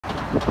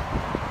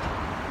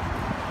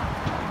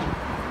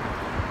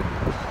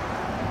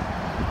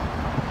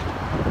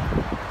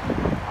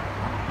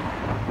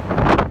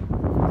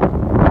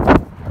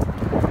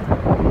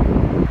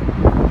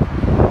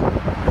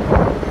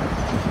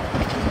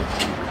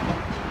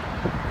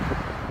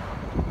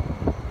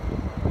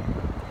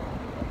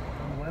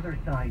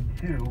side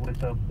too, with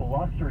the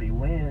blustery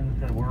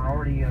winds, and we're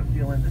already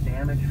feeling the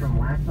damage from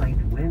last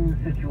night's wind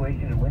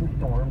situation and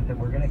windstorms, and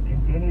we're going to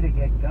continue to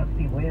get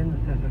gusty winds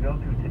as we go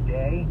through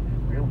today.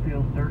 Real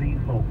feels 30s,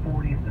 low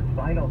 40s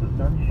despite all the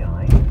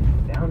sunshine.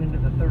 Down into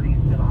the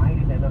 30s tonight,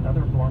 and then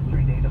another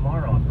blustery day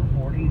tomorrow. Upper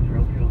 40s,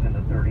 real feels in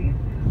the 30s.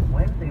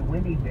 Wednesday,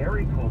 windy,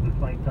 very cold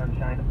despite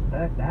sunshine.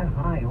 That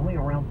high, only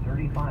around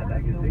 35.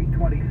 That is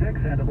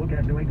 8:26, and to look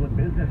at New England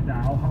business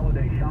now.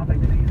 Holiday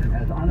shopping season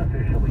has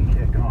unofficially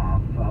kicked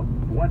off.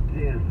 What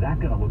is that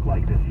going to look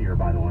like this year,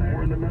 by the way?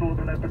 We're in the middle of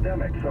an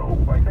epidemic, so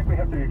I think we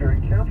have to be very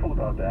careful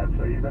about that.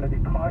 So you're going to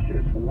be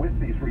cautious with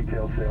these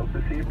retail sales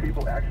to see if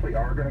people actually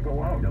are going to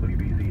go out.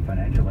 WBZ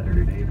financial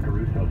editor Dave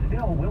Caruso.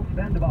 Still, we'll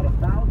spend about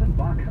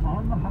 $1,000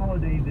 on the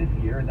holiday this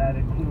year, and that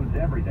includes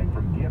everything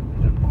from gifts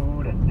to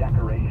food and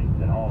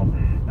decorations at home.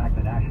 In fact,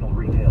 the National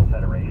Retail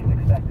Federation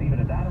expects even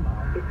at that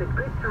amount. It's a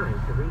good time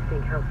to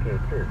rethink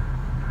healthcare too,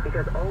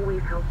 because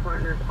Always Health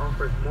Partners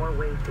offers more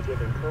ways to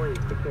give employees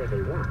the care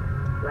they want,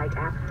 like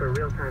apps for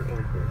real-time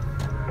answers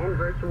and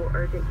virtual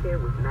urgent care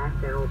with Mass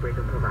General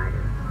Brigham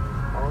providers,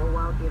 all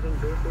while giving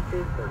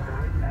businesses the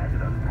value. As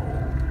it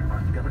unfolds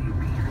on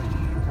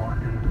WBZ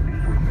Boston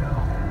News Radio.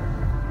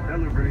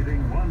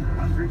 Celebrating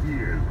 100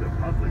 years of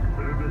public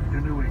service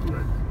to New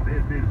England,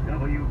 this is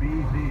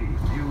WBZ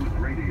News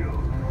Radio,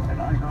 an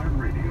iHeart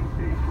radio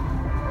station.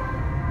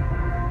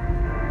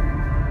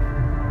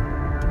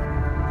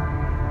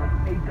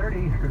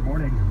 8:30, good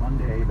morning,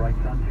 Monday, bright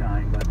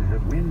sunshine, but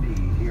windy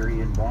here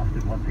in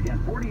Boston once again.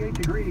 48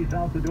 degrees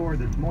out the door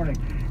this morning,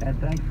 and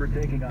thanks for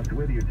taking us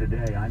with you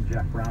today. I'm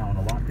Jeff Brown,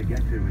 a lot to get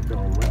to, so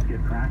let's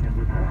get cracking.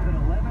 With more than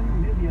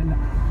 11 million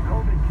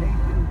COVID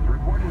cases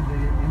reported in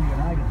the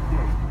United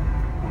States,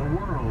 the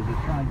world is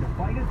trying to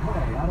fight its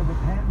way out of the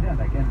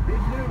pandemic, and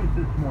big news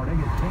this morning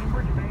is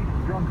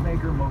Cambridge-based drug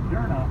maker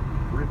Moderna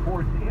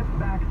reports its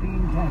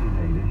vaccine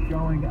candidate is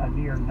showing a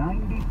near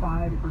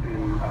 95%. It's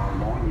been a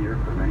long year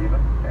for many of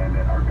us, and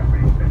our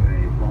company's been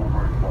a long,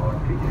 hard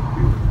slog to get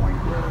to the point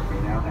where we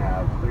now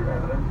have clear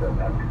evidence of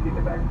efficacy of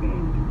the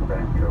vaccine to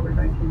prevent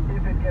COVID-19.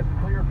 If it gets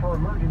cleared for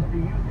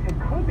emergency use, it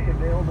could be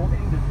available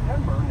in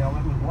December. Now,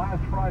 it was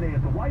last Friday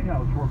at the White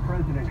House where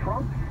President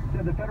Trump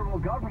said the federal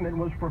government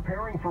was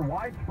preparing for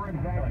widespread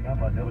Coming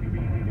up on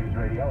WBZ News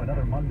Radio,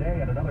 another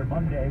Monday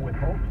with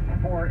hopes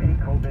for a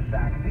COVID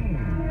vaccine.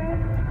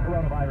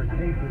 Coronavirus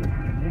cases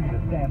continue to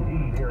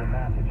stampede here in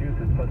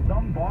Massachusetts, but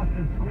some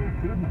Boston school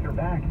students are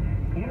back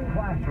in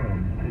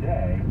classrooms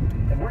today.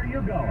 And where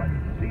you're going,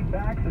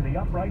 seatbacks in the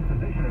upright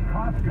position at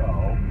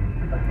Costco,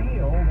 a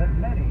deal that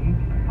many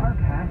are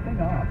passing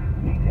up.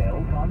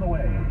 Details on the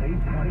way. It's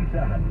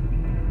 8:27.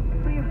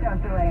 Please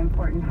don't delay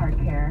important heart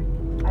care.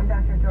 I'm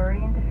Dr.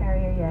 Doreen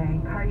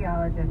DeFerrier,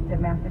 cardiologist at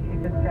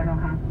Massachusetts General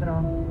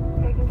Hospital.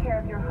 Taking care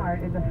of your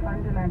heart is a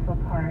fundamental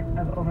part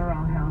of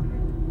overall health.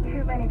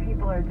 Too many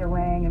people are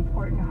delaying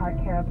important heart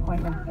care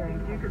appointments during...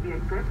 You could be a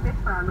good fit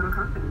for our little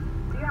company.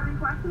 Do you have any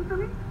questions for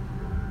me?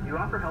 Do you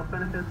offer health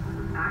benefits?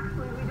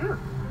 Actually, we do.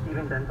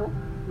 Even dental?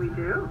 We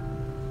do.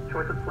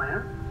 Choice of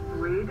plans?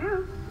 We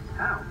do.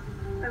 How?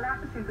 The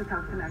Massachusetts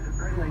Health Connected.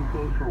 Train lane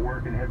closed for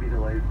work and heavy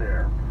delays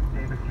there.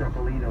 David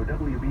Cioccolino,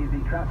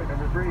 WBZ traffic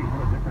number 3.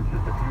 What a difference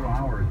just a few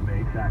hours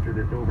makes after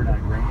this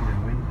overnight rain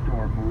and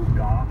windstorm moved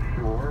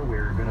offshore.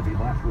 We're going to be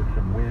left with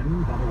some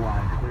winds,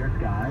 otherwise clear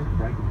skies,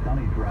 bright and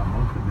sunny throughout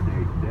most of the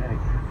day today.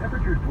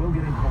 Temperatures will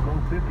get into the low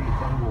 50s,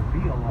 but it will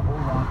feel a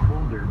whole lot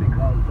colder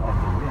because of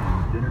the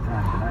winds. Dinner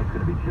time tonight's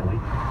going to be chilly.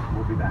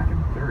 We'll be back in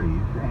the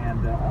 30s,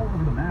 and all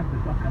over the map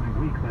this upcoming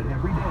week, but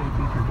every day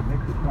features a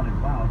mix of sun and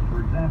clouds.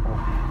 For example,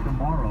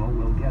 tomorrow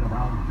we'll get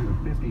around to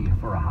 50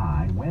 for a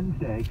high.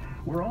 Wednesday,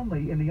 we're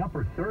only in the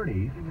upper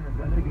 30s.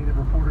 Investigative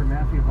reporter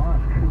Matthew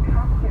Lusk. The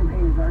Trump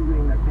campaign is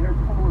arguing that their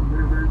poll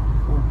observers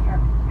were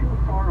kept too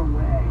far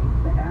away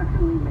to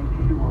actually make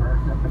sure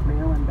that the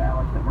mail-in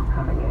ballots that were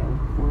coming in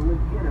were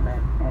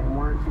legitimate and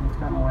weren't in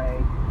some way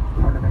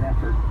part of an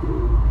effort to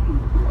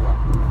cheat the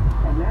election.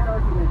 And that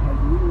argument has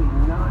really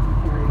not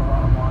carried a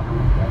lot of water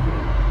this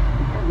decade.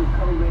 Because of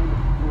COVID,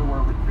 there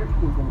were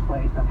restrictions in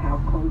place on how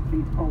close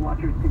these poll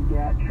watchers could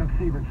get. Chuck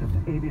Severson,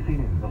 ABC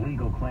News, a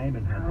legal claim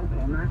in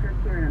Pennsylvania. Not just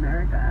here in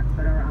America,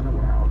 but around the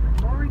world.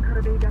 Lori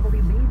Kirby,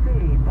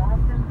 WBZ,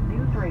 Boston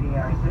News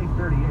Radio. It's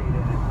 8:38,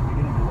 and it's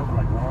beginning to look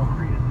like Wall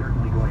Street is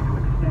certainly going to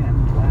extend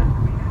last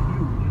week's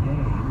huge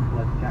gains.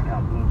 Let's check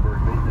out Bloomberg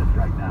Business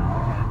right now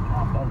and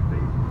Tom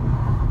Busby.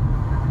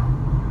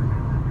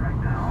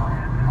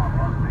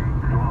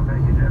 So I'll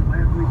bet you that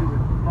last week it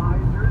was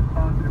Pfizer's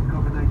positive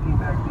COVID-19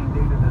 vaccine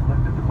data that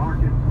lifted the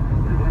market.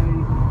 Today,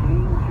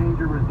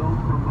 game-changer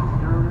results from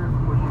Moderna,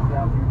 pushing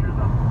Dow futures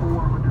up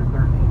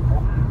 413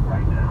 points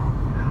right now.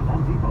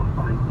 Home Depot's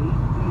buying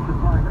HD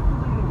Supply, that's the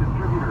leading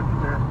distributor of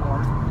spare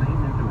parts,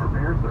 maintenance, and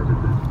repair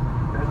services.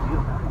 Best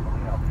deal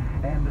now.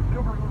 And the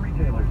Subaru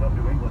retailers of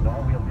New England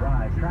all-wheel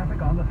drive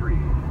traffic on the 3s.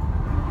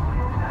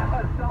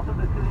 South of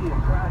the city,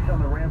 a crash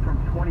on the ramp from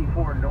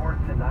 24 north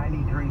to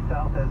 93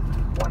 south as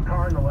one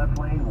car in the left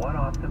lane, one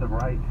off to the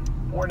right.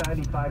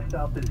 495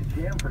 south is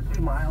jammed for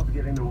 2 miles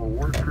getting to a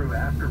work crew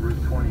after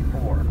Route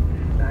 24.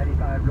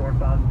 95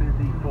 northbound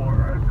busy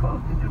for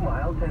close to 2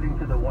 miles heading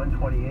to the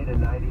 128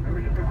 and 90.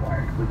 Membership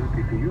required with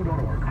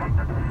UPCU.org.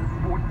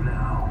 Sports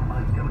now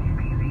on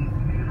WBZ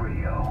News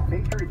Radio.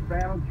 Patriots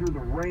battled through the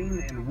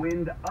rain and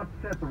wind,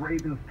 upset the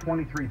Ravens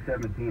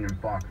 23-17 in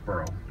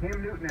Foxborough.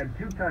 Cam Newton had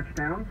 2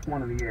 touchdowns,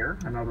 one in the air,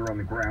 another on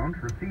the ground.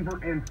 Receiver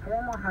and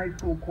former high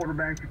school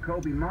quarterback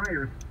Jacoby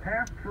Myers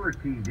passed for a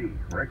TD.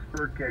 Rex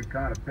Burkhead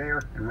caught a pair,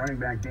 and running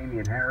back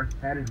Damian Harris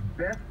had his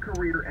best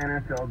career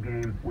NFL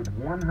game with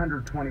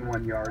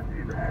 121 yards.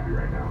 They're happy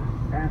right now.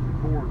 Past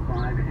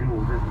 4-5, and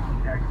will visit the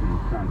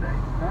Texans Sunday.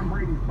 Tom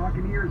Brady's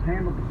Buccaneers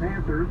handled the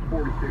Panthers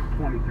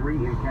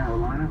 46-23 in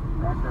Carolina.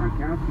 Rob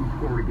Gronkowski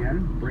scored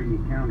again. Brady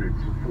accounted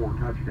for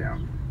 4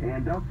 touchdowns.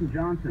 And Dustin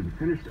Johnson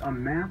finished a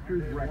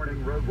Masters record.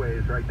 Morning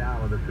roadways right now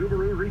on the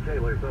Subaru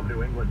Retailers of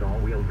New England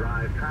all-wheel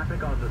drive.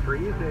 Traffic on the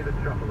 3s. David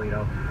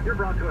Struffolino. You're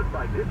brought to us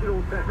by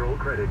Digital Federal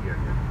Credit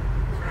Union.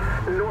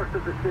 North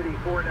of the city,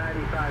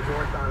 495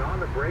 northbound on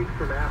the brakes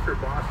from after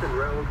Boston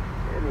Road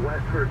in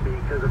Westford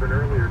because of an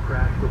earlier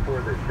crash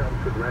before the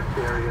Chelmsford Rest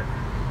area.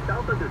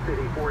 South of the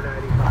city,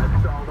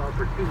 495 stalled out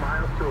for 2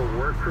 miles to a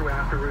work crew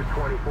after Route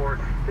 24.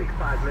 Takes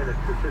 5 minutes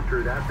to sit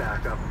through that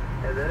backup.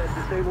 And then a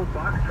disabled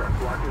box truck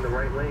blocking the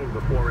right lane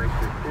before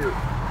exit 2.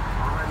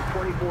 On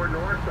 24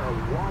 north, a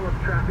wall of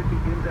traffic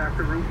begins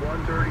after Route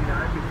 139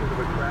 because of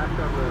a crash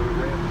on the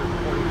ramp from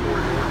 24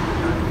 north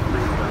to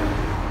 93 south.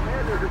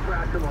 And there's a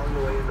crash along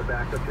the way in the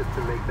backup just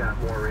to make that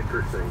more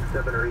interesting.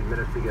 7 or 8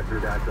 minutes to get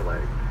through that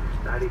delay.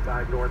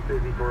 95 north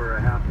busy for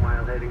a half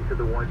mile heading to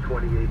the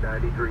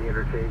 128-93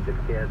 interchange in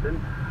Canton.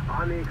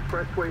 On the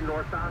expressway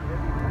northbound.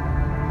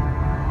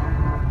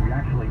 We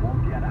actually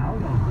won't get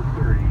out of the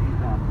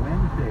 30s on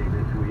Wednesday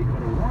this week, but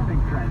a warming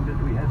trend as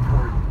we head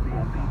towards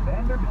the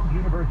Vanderbilt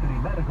University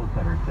Medical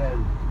Center says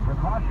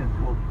precautions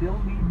will still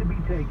need to be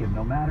taken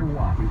no matter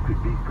what. You could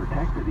be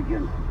protected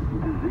against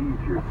disease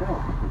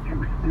yourself, but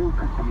you still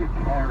could be a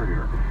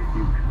carrier.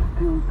 You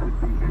still could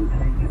be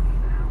contagious.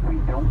 We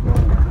don't know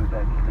whether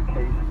that's the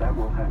case. That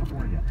will have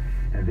for you.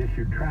 Have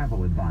issued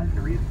travel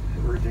advisories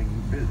urging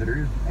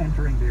visitors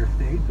entering their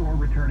states or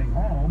returning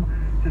home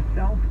to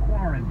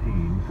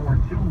self-quarantine for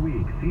 2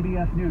 weeks.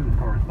 CBS News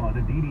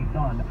correspondent Dee Dee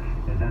Sun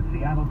is at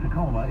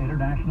Seattle-Tacoma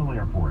International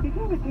Airport.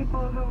 Speaking to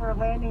people who were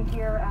landing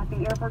here at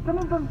the airport, some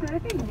of them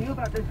said if they knew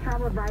about this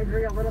travel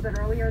advisory a little bit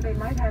earlier, they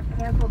might have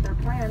canceled their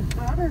plans.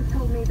 But others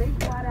told me they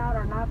flat out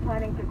are not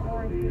planning to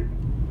quarantine.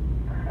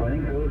 So I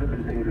think those have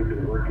been things we've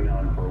been working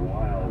on for a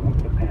while.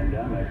 With the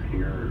pandemic,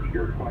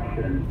 your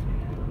question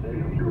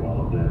through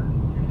all of this.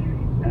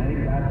 And I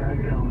think that's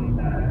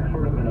become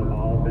sort of an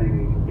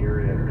evolving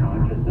area of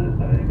consciousness.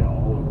 I think that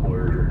all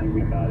employers are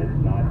thinking about.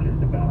 It's not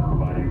just about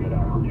providing good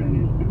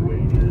opportunities, good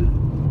wages,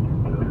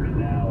 but there's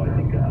now, I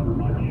think, a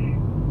much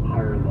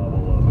higher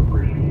level of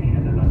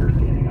appreciation and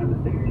understanding on the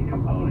safety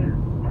component.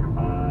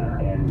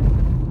 And,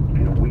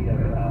 you know, we have,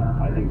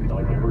 I think,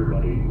 like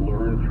everybody,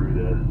 learned through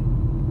this.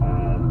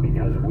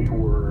 Because we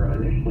were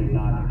initially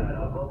not set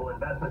up. A global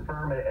investment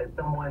firm, as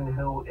someone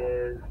who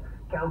is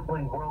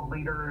counseling world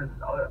leaders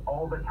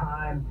all the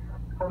time,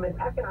 from an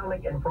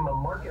economic and from a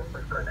market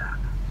perspective.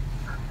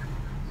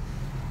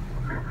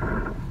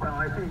 Well,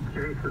 I think,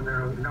 Jason,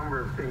 there are a number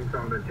of things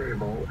on the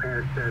table,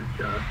 as that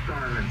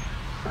Simon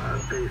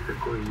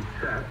basically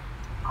said.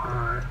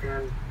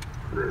 And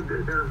there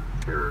are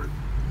 2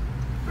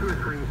 or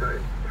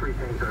 3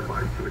 things I'd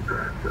like to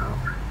address.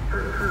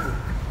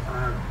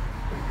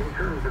 In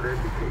terms of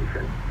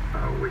education,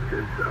 which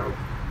is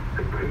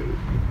the key.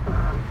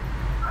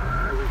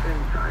 I was in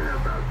China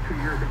about 2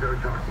 years ago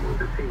talking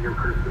with a senior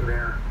person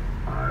there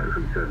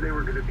who said they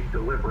were going to be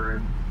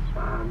delivering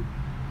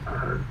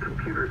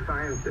computer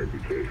science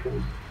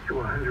education to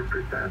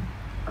 100%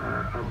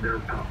 of their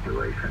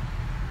population.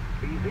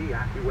 BZ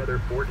AccuWeather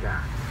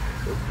forecast.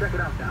 Let's check it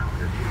out now.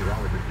 Here's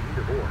meteorologist Dean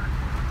DeVore.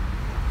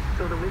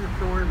 So the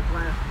windstorms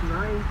last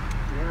night,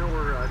 now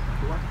we're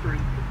blustery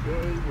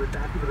today with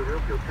AccuWeather real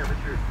field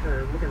temperatures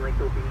looking like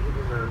they'll be in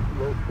the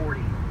low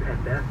 40s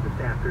at best this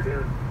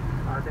afternoon.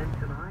 Then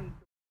tonight.